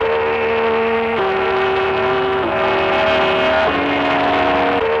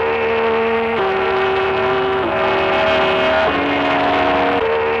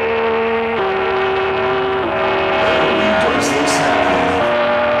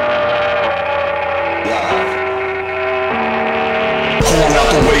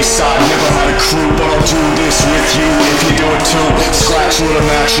wayside, never had a crew, but I'll do this with you if you do it too. Scratch with a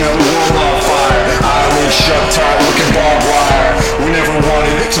match, now the world on fire. Eyelids shut tight, looking barbed wire. We never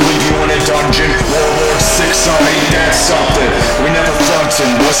wanted to leave you in a dungeon. World War VI, son, ain't that something? We never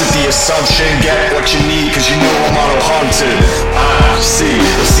fronted, was it the assumption? Get what you need, cause you know I'm auto hunted. I see,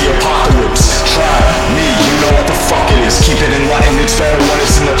 it's the apocalypse. Try me, you know what the fuck it is. Keep it enlightened, it's better when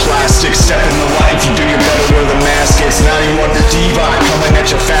it's in the plastic. Step in the light, if you do, you better wear the mask. It's 91 divine, coming at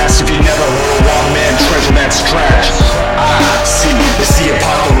you fast. If you never heard a one-man treasure, that's trash. I see, it's the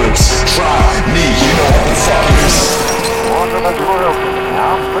apocalypse. Try me, you know what the fuck it is.